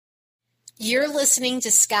You're listening to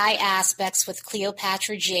Sky Aspects with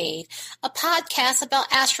Cleopatra Jade, a podcast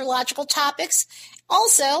about astrological topics,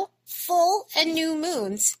 also full and new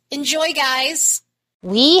moons. Enjoy, guys!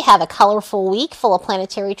 We have a colorful week full of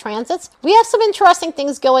planetary transits. We have some interesting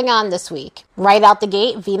things going on this week. Right out the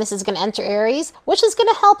gate, Venus is going to enter Aries, which is going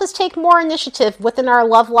to help us take more initiative within our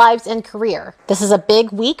love lives and career. This is a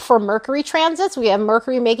big week for Mercury transits. We have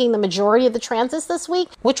Mercury making the majority of the transits this week,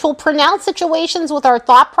 which will pronounce situations with our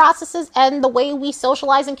thought processes and the way we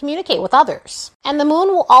socialize and communicate with others. And the moon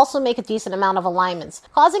will also make a decent amount of alignments,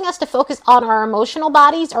 causing us to focus on our emotional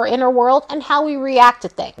bodies, our inner world, and how we react to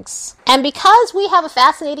things. And because we have a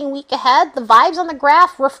fascinating week ahead, the vibes on the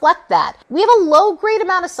graph reflect that. We have a low-grade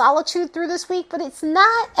amount of solitude through this week, but it's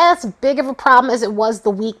not as big of a problem as it was the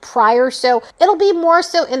week prior, so it'll be more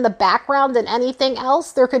so in the background than anything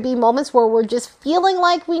else. There could be moments where we're just feeling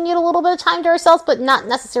like we need a little bit of time to ourselves, but not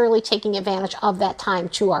necessarily taking advantage of that time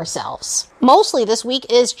to ourselves. Mostly this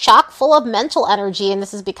week is chock full of mental energy, and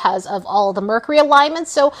this is because of all the Mercury alignments,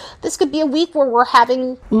 so this could be a week where we're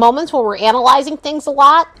having moments where we're analyzing things a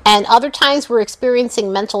lot, and other times we're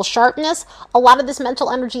experiencing mental sharpness. A lot of this mental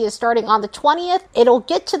energy is starting on the 20th. It'll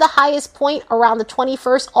get to the highest point around the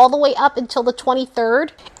 21st all the way up until the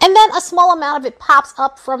 23rd, and then a small amount of it pops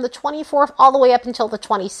up from the 24th all the way up until the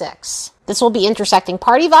 26th. This will be intersecting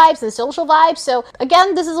party vibes and social vibes. So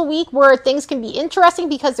again, this is a week where things can be interesting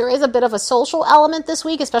because there is a bit of a social element this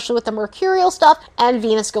week, especially with the mercurial stuff and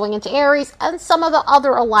Venus going into Aries and some of the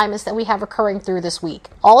other alignments that we have occurring through this week.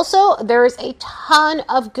 Also, there is a ton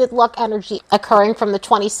of good luck energy occurring from the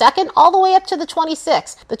 22nd all the way up to the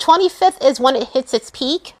 26th. The 25th is when it hits its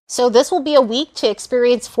peak. So this will be a week to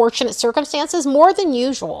experience fortunate circumstances more than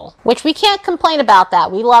usual, which we can't complain about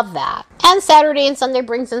that. We love that. And Saturday and Sunday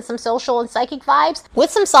brings in some social and psychic vibes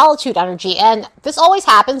with some solitude energy. And this always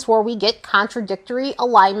happens where we get contradictory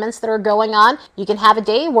alignments that are going on. You can have a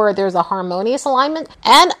day where there's a harmonious alignment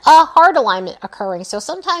and a hard alignment occurring. So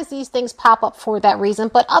sometimes these things pop up for that reason.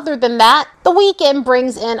 But other than that, the weekend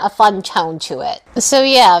brings in a fun tone to it. So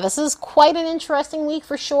yeah, this is quite an interesting week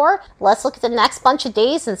for sure. Let's look at the next bunch of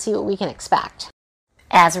days and see what we can expect.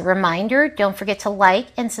 As a reminder, don't forget to like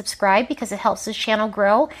and subscribe because it helps this channel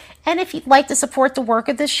grow. And if you'd like to support the work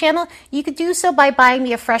of this channel, you could do so by buying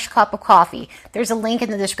me a fresh cup of coffee. There's a link in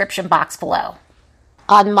the description box below.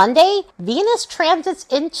 On Monday, Venus transits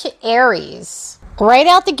into Aries. Right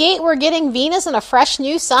out the gate, we're getting Venus in a fresh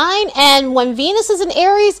new sign, and when Venus is in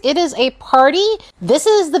Aries, it is a party. This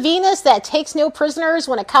is the Venus that takes no prisoners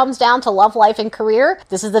when it comes down to love, life, and career.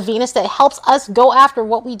 This is the Venus that helps us go after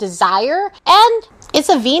what we desire, and it's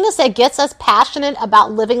a Venus that gets us passionate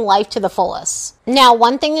about living life to the fullest. Now,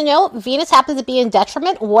 one thing to note, Venus happens to be in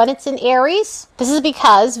detriment when it's in Aries. This is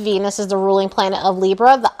because Venus is the ruling planet of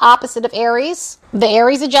Libra, the opposite of Aries. The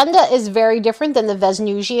Aries agenda is very different than the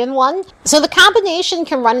Venusian one, so the combination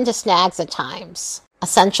can run into snags at times.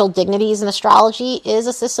 Essential Dignities in astrology is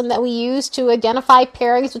a system that we use to identify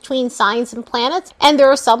pairings between signs and planets, and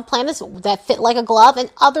there are some planets that fit like a glove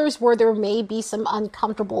and others where there may be some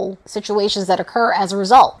uncomfortable situations that occur as a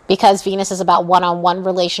result. Because Venus is about one-on-one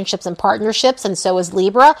relationships and partnerships, and so is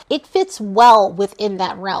Libra, it fits well within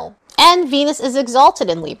that realm. And Venus is exalted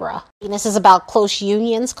in Libra. Venus is about close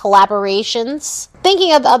unions, collaborations,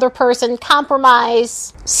 thinking of the other person,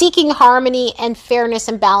 compromise, seeking harmony and fairness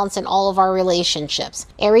and balance in all of our relationships.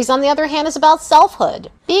 Aries, on the other hand, is about selfhood,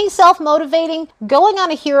 being self-motivating, going on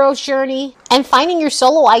a hero's journey, and finding your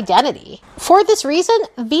solo identity. For this reason,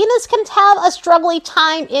 Venus can have a struggling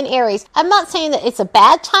time in Aries. I'm not saying that it's a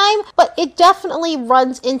bad time, but it definitely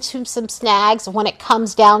runs into some snags when it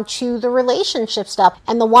comes down to the relationship stuff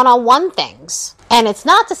and the one-on-one things. And it's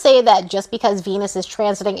not to say that just because Venus is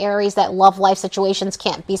transiting Aries that love life situations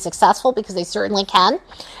can't be successful, because they certainly can.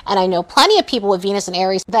 And I know plenty of people with Venus and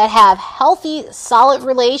Aries that have healthy, solid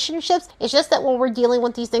relationships. It's just that when we're dealing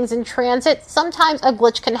with these things in transit, sometimes a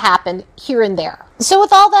glitch can happen here and there. So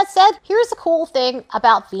with all that said, here's the cool thing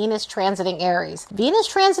about Venus transiting Aries. Venus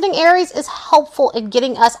transiting Aries is helpful in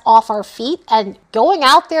getting us off our feet and going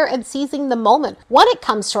out there and seizing the moment when it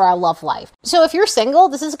comes to our love life. So if you're single,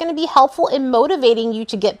 this is going to be helpful in motivating you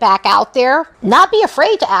to get back out there, not be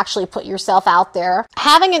afraid to actually put yourself out there,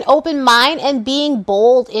 having an open mind and being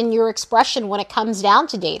bold in your expression when it comes down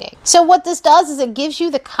to dating. So what this does is it gives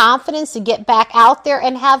you the confidence to get back out there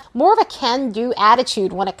and have more of a can-do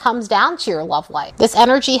attitude when it comes down to your love life. This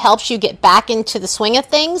energy helps you get back into the swing of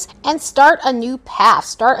things and start a new path,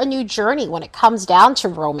 start a new journey when it comes down to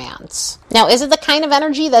romance. Now, is it the kind of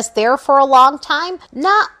energy that's there for a long time?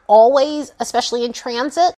 Not always, especially in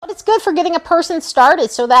transit, but it's good for getting a person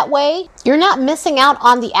started so that way you're not missing out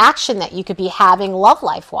on the action that you could be having love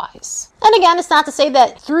life wise. And again, it's not to say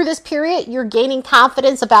that through this period you're gaining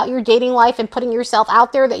confidence about your dating life and putting yourself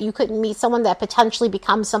out there that you couldn't meet someone that potentially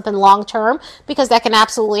becomes something long term, because that can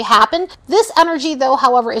absolutely happen. This energy though,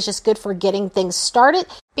 however, is just good for getting things started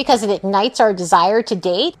because it ignites our desire to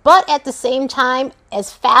date, but at the same time,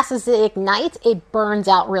 as fast as it ignites, it burns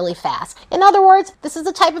out really fast. In other words, this is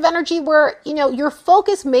the type of energy where, your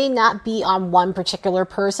focus may not be on one particular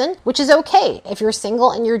person, which is okay. If you're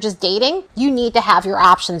single and you're just dating, you need to have your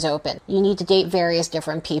options open. You need to date various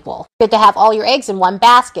different people. Good to have all your eggs in one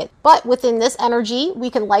basket. But within this energy, we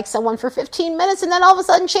can like someone for 15 minutes and then all of a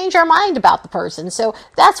sudden change our mind about the person. So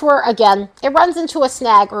that's where, again, it runs into a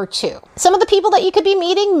snag or two. Some of the people that you could be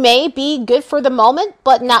meeting may be good for the moment,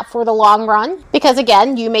 but not for the long run. Because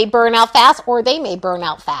again, you may burn out fast or they may burn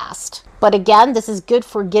out fast. But again, this is good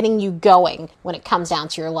for getting you going when it comes down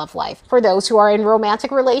to your love life. For those who are in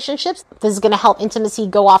romantic relationships, this is going to help intimacy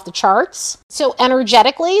go off the charts. So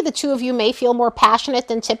energetically, the two of you may feel more passionate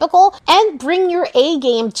than typical and bring your A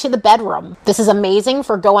game to the bedroom. This is amazing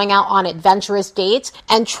for going out on adventurous dates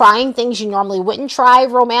and trying things you normally wouldn't try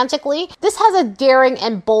romantically. This has a daring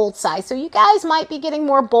and bold side. So you guys might be getting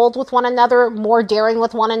more bold with one another, more daring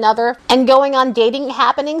with one another, and going on dating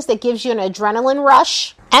happenings that gives you an adrenaline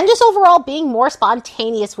rush. And just overall being more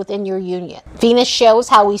spontaneous within your union. Venus shows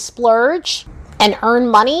how we splurge and earn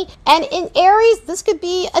money. And in Aries, this could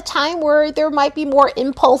be a time where there might be more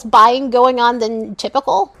impulse buying going on than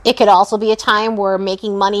typical. It could also be a time where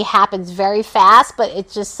making money happens very fast, but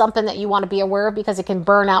it's just something that you want to be aware of because it can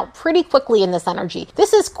burn out pretty quickly in this energy.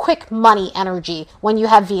 This is quick money energy when you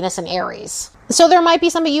have Venus in Aries. So there might be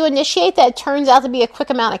something you initiate that turns out to be a quick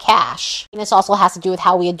amount of cash. Venus also has to do with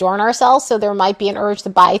how we adorn ourselves, so there might be an urge to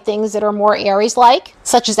buy things that are more Aries-like,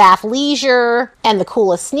 such as athleisure and the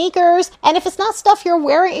coolest sneakers. And if it's not stuff you're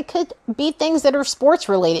wearing, it could be things that are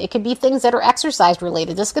sports-related. It could be things that are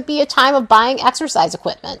exercise-related. This could be a time of buying exercise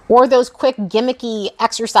equipment or those quick gimmicky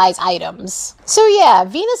exercise items. So yeah,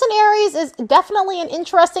 Venus in Aries is definitely an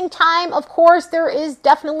interesting time. Of course, there is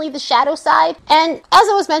definitely the shadow side. And as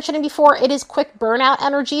I was mentioning before, it is quick burnout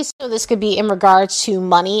energy. So this could be in regards to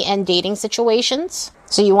money and dating situations.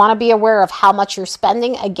 So you want to be aware of how much you're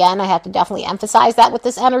spending. Again, I have to definitely emphasize that with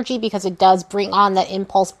this energy because it does bring on that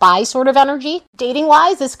impulse buy sort of energy.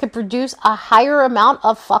 Dating-wise, this could produce a higher amount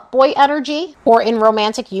of fuckboy energy. Or in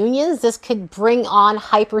romantic unions, this could bring on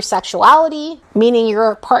hypersexuality, meaning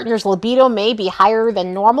your partner's libido may be higher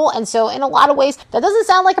than normal. And so in a lot of ways, that doesn't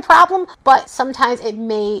sound like a problem, but sometimes it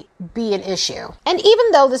may be an issue. And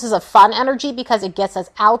even though this is a fun energy because it gets us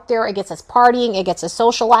out there, it gets us partying, it gets us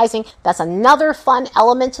socializing, that's another fun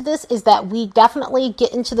element to this, is that we definitely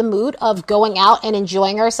get into the mood of going out and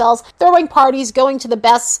enjoying ourselves, throwing parties, going to the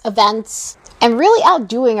best events, and really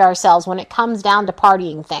outdoing ourselves when it comes down to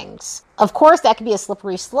partying things. Of course, that could be a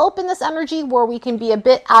slippery slope in this energy where we can be a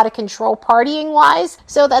bit out of control partying wise.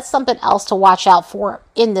 So that's something else to watch out for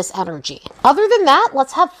in this energy. Other than that,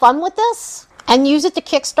 let's have fun with this and use it to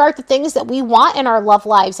kickstart the things that we want in our love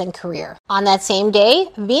lives and career. On that same day,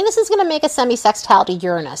 Venus is going to make a semi-sextile to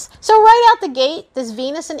Uranus. So right out the gate, this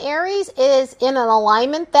Venus in Aries is in an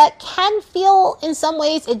alignment that can feel in some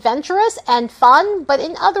ways adventurous and fun, but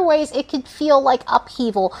in other ways it could feel like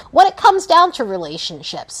upheaval when it comes down to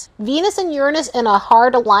relationships. Venus and Uranus in a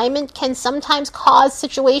hard alignment can sometimes cause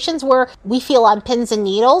situations where we feel on pins and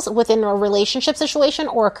needles within a relationship situation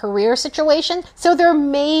or a career situation. So there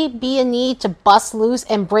may be a need to bust loose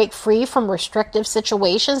and break free from restrictive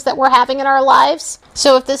situations that we're having in our lives.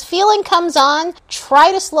 So if this feeling comes on,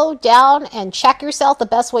 try to slow down and check yourself the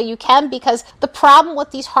best way you can, because the problem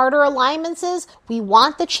with these harder alignments is we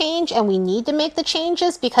want the change and we need to make the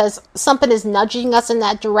changes because something is nudging us in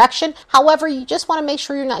that direction. However, you just want to make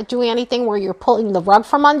sure you're not doing anything where you're pulling the rug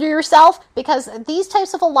from under yourself, because these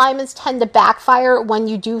types of alignments tend to backfire when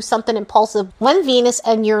you do something impulsive when Venus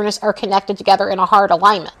and Uranus are connected together in a hard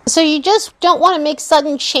alignment. So you just don't want to make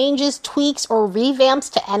sudden changes, tweaks, or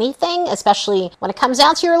revamps to anything, especially when it comes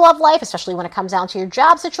down to your love life, especially when it comes down to your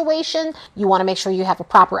job situation. You want to make sure you have a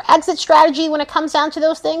proper exit strategy when it comes down to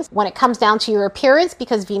those things. When it comes down to your appearance,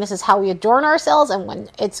 because Venus is how we adorn ourselves, and when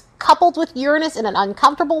it's coupled with Uranus in an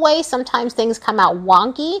uncomfortable way, sometimes things come out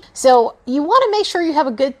wonky. So you want to make sure you have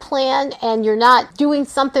a good plan and you're not doing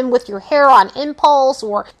something with your hair on impulse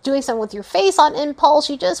or doing something with your face on impulse.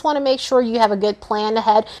 You just want to make sure you have a good plan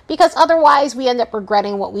ahead, because otherwise we end up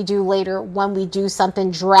regretting what we do later when we do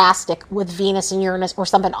something drastic with Venus and Uranus or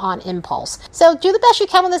something on impulse. So do the best you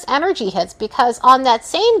can when this energy hits, because on that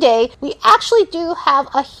same day, we actually do have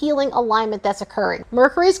a healing alignment that's occurring.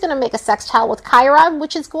 Mercury is going to make a sextile with Chiron,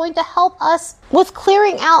 which is going to help us with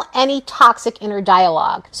clearing out any toxic inner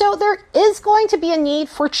dialogue. So there is going to be a need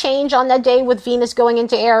for change on that day with Venus going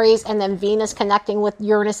into Aries and then Venus connecting with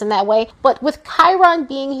Uranus in that way. But with Chiron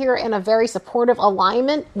being here in a very supportive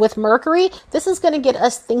alignment with Mercury, this is going to get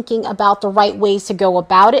us thinking about the right ways to go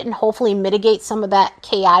about it and hopefully mitigate some of that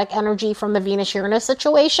chaotic energy from the Venus-Uranus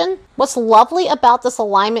situation. What's lovely about this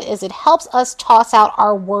alignment is it helps us toss out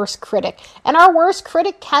our worst critic. And our worst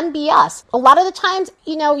critic can be us. A lot of the times,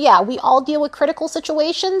 we all deal with critical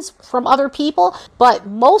situations from other people, but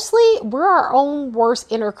mostly we're our own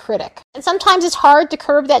worst inner critic. And sometimes it's hard to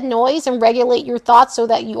curb that noise and regulate your thoughts so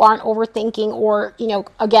that you aren't overthinking or,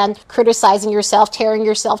 again, criticizing yourself, tearing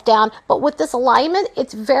yourself down. But with this alignment,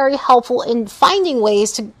 it's very helpful in finding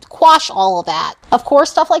ways to quash all of that. Of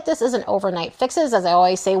course, stuff like this isn't overnight fixes, as I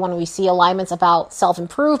always say when we see alignments about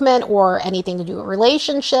self-improvement or anything to do with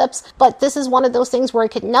relationships, but this is one of those things where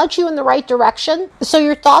it could nudge you in the right direction so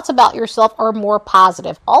your thoughts about yourself are more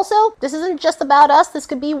positive. Also, this isn't just about us. This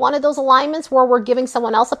could be one of those alignments where we're giving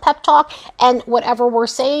someone else a pep talk and whatever we're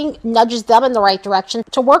saying nudges them in the right direction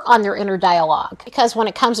to work on their inner dialogue. Because when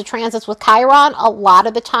it comes to transits with Chiron, a lot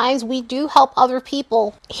of the times we do help other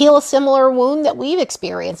people heal a similar wound that we've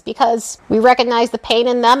experienced because we recognize the pain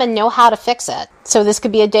in them and know how to fix it. So this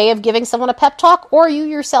could be a day of giving someone a pep talk, or you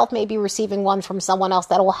yourself may be receiving one from someone else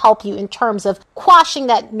that will help you in terms of quashing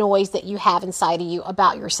that noise that you have inside of you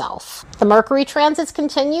about yourself. The Mercury transits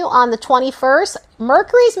continue on the 21st.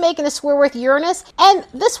 Mercury's making a square with Uranus, and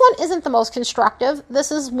this one isn't the most constructive.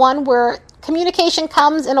 This is one where communication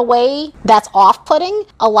comes in a way that's off-putting.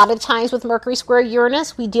 A lot of times with Mercury square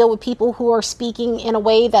Uranus, we deal with people who are speaking in a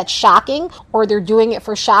way that's shocking, or they're doing it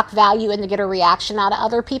for shock value and to get a reaction out of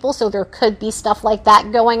other people. So there could be stuff like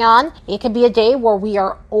that going on. It could be a day where we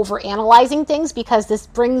are overanalyzing things because this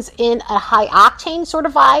brings in a high octane sort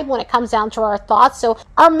of vibe when it comes down to our thoughts. So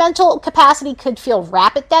our mental capacity could feel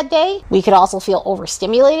rapid that day. We could also feel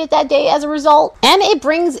overstimulated that day as a result. And it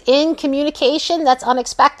brings in communication that's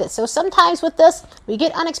unexpected. So sometimes with this, we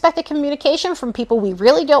get unexpected communication from people we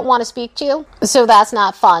really don't want to speak to. So that's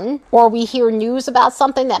not fun. Or we hear news about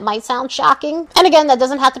something that might sound shocking. And again, that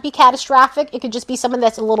doesn't have to be catastrophic. It could just be something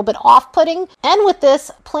that's a little bit off-putting. And with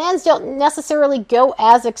this, plans don't necessarily go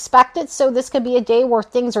as expected. So this could be a day where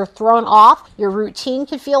things are thrown off. Your routine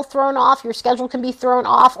could feel thrown off. Your schedule can be thrown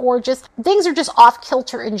off, or just things are just off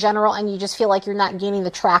kilter in general and you just feel like you're not gaining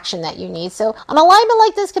the traction that you need. So an alignment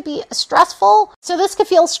like this could be stressful. So this could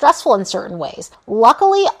feel stressful in certain ways.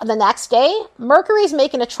 Luckily, the next day, Mercury's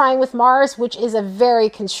making a trine with Mars, which is a very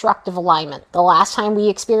constructive alignment. The last time we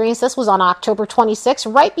experienced this was on October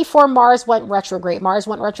 26th, right before Mars went retrograde. Mars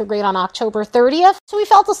went retrograde on October 30th. So we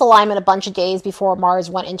felt this alignment a bunch of days before Mars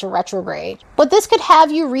went into retrograde. But this could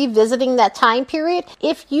have you revisiting that time period.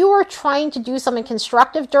 If you are trying to do something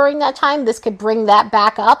constructive during that time, this could bring that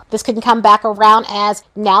back up. This could come back around as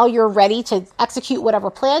now you're ready to execute whatever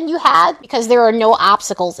plan you had because there are no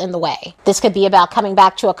obstacles in the way. This could be about coming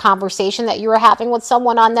back to a conversation that you were having with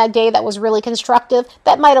someone on that day that was really constructive,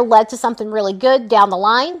 that might have led to something really good down the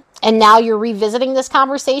line. And now you're revisiting this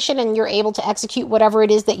conversation and you're able to execute whatever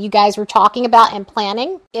it is that you guys were talking about and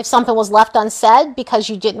planning. If something was left unsaid because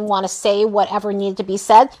you didn't want to say whatever needed to be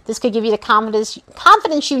said, this could give you the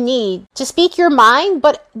confidence you need to speak your mind.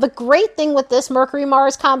 But the great thing with this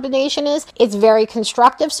Mercury-Mars combination is it's very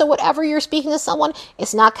constructive. So whatever you're speaking to someone,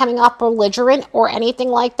 it's not coming off belligerent or anything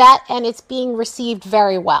like that. And it's being received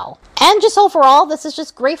very well. And just overall, this is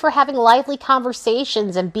just great for having lively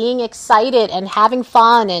conversations and being excited and having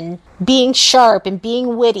fun and being sharp and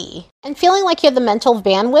being witty and feeling like you have the mental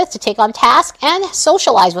bandwidth to take on tasks and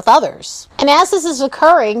socialize with others. And as this is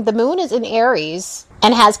occurring, the moon is in Aries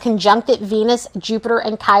and has conjuncted Venus, Jupiter,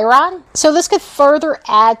 and Chiron. So this could further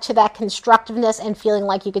add to that constructiveness and feeling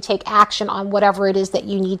like you could take action on whatever it is that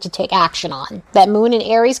you need to take action on. That moon in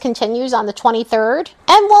Aries continues on the 23rd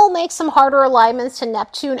and will make some harder alignments to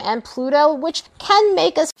Neptune and Pluto, which can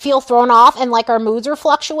make us feel thrown off and like our moods are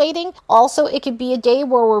fluctuating. Also, it could be a day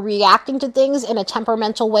where we're reacting to things in a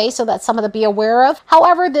temperamental way, so that's something to be aware of.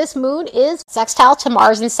 However, this moon is sextile to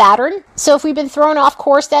Mars and Saturn. So if we've been thrown off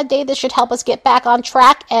course that day, this should help us get back on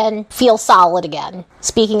track and feel solid again.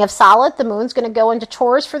 Speaking of solid, the moon's going to go into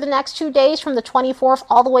Taurus for the next 2 days from the 24th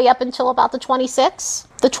all the way up until about the 26th.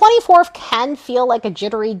 The 24th can feel like a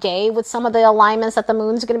jittery day with some of the alignments that the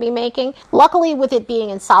moon's going to be making. Luckily, with it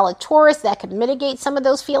being in solid Taurus, that could mitigate some of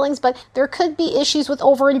those feelings, but there could be issues with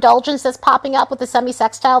overindulgence that's popping up with the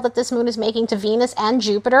semi-sextile that this moon is making to Venus and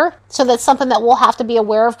Jupiter. So that's something that we'll have to be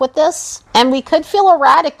aware of with this. And we could feel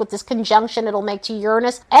erratic with this conjunction it'll make to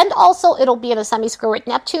Uranus, and also it'll be in a semi-square with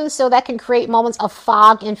Neptune, so that can create moments of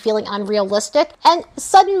fog and feeling unrealistic, and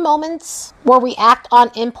sudden moments where we act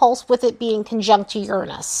on impulse with it being conjunct to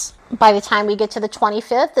Uranus. By the time we get to the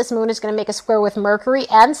 25th, this moon is going to make a square with Mercury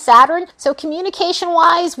and Saturn. So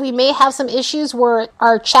communication-wise, we may have some issues where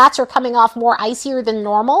our chats are coming off more icier than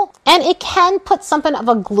normal. And it can put something of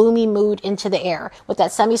a gloomy mood into the air. With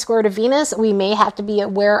that semi-square to Venus, we may have to be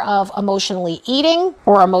aware of emotionally eating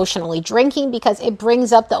or emotionally drinking, because it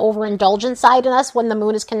brings up the overindulgent side in us when the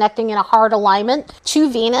moon is connecting in a hard alignment to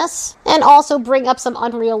Venus, and also bring up some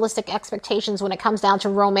unrealistic expectations when it comes down to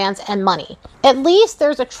romance and money. At least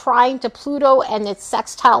there's a trine to Pluto and its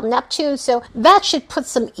sextile Neptune, so that should put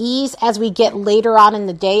some ease as we get later on in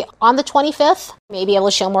the day on the 25th. Maybe able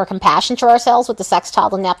to show more compassion to ourselves with the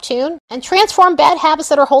sextile to Neptune, and transform bad habits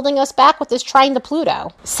that are holding us back with this trine to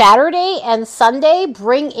Pluto. Saturday and Sunday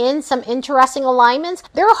bring in some interesting alignments.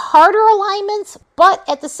 They're harder alignments, but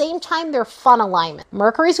at the same time, they're fun alignment.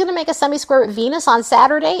 Mercury's going to make a semi-square with Venus on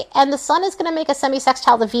Saturday, and the Sun is going to make a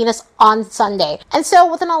semi-sextile to Venus on Sunday. And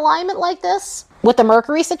so with an alignment like this, with the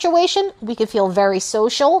Mercury situation, we could feel very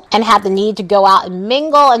social and have the need to go out and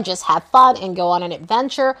mingle and just have fun and go on an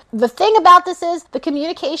adventure. The thing about this is the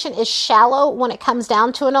communication is shallow when it comes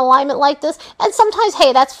down to an alignment like this. And sometimes,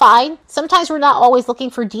 hey, that's fine. Sometimes we're not always looking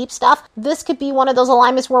for deep stuff. This could be one of those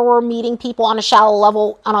alignments where we're meeting people on a shallow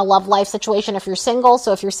level on a love life situation if you're single.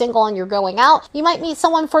 So if you're single and you're going out, you might meet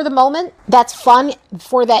someone for the moment that's fun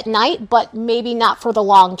for that night, but maybe not for the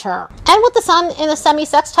long term. And with the Sun in a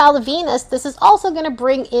semi-sextile to Venus, this is also going to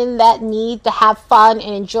bring in that need to have fun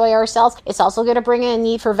and enjoy ourselves. It's also going to bring in a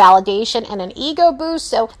need for validation and an ego boost,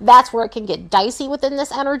 so that's where it can get dicey within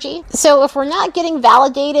this energy. So if we're not getting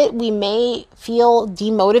validated, we may feel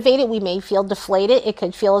demotivated, we may feel deflated. It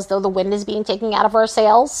could feel as though the wind is being taken out of our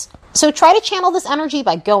sails. So try to channel this energy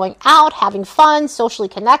by going out, having fun, socially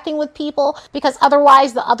connecting with people, because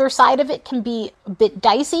otherwise the other side of it can be a bit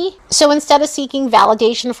dicey. So instead of seeking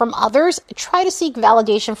validation from others, try to seek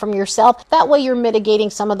validation from yourself. That way you're mitigating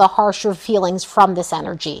some of the harsher feelings from this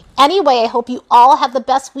energy. Anyway, I hope you all have the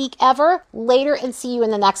best week ever. Later, and see you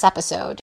in the next episode.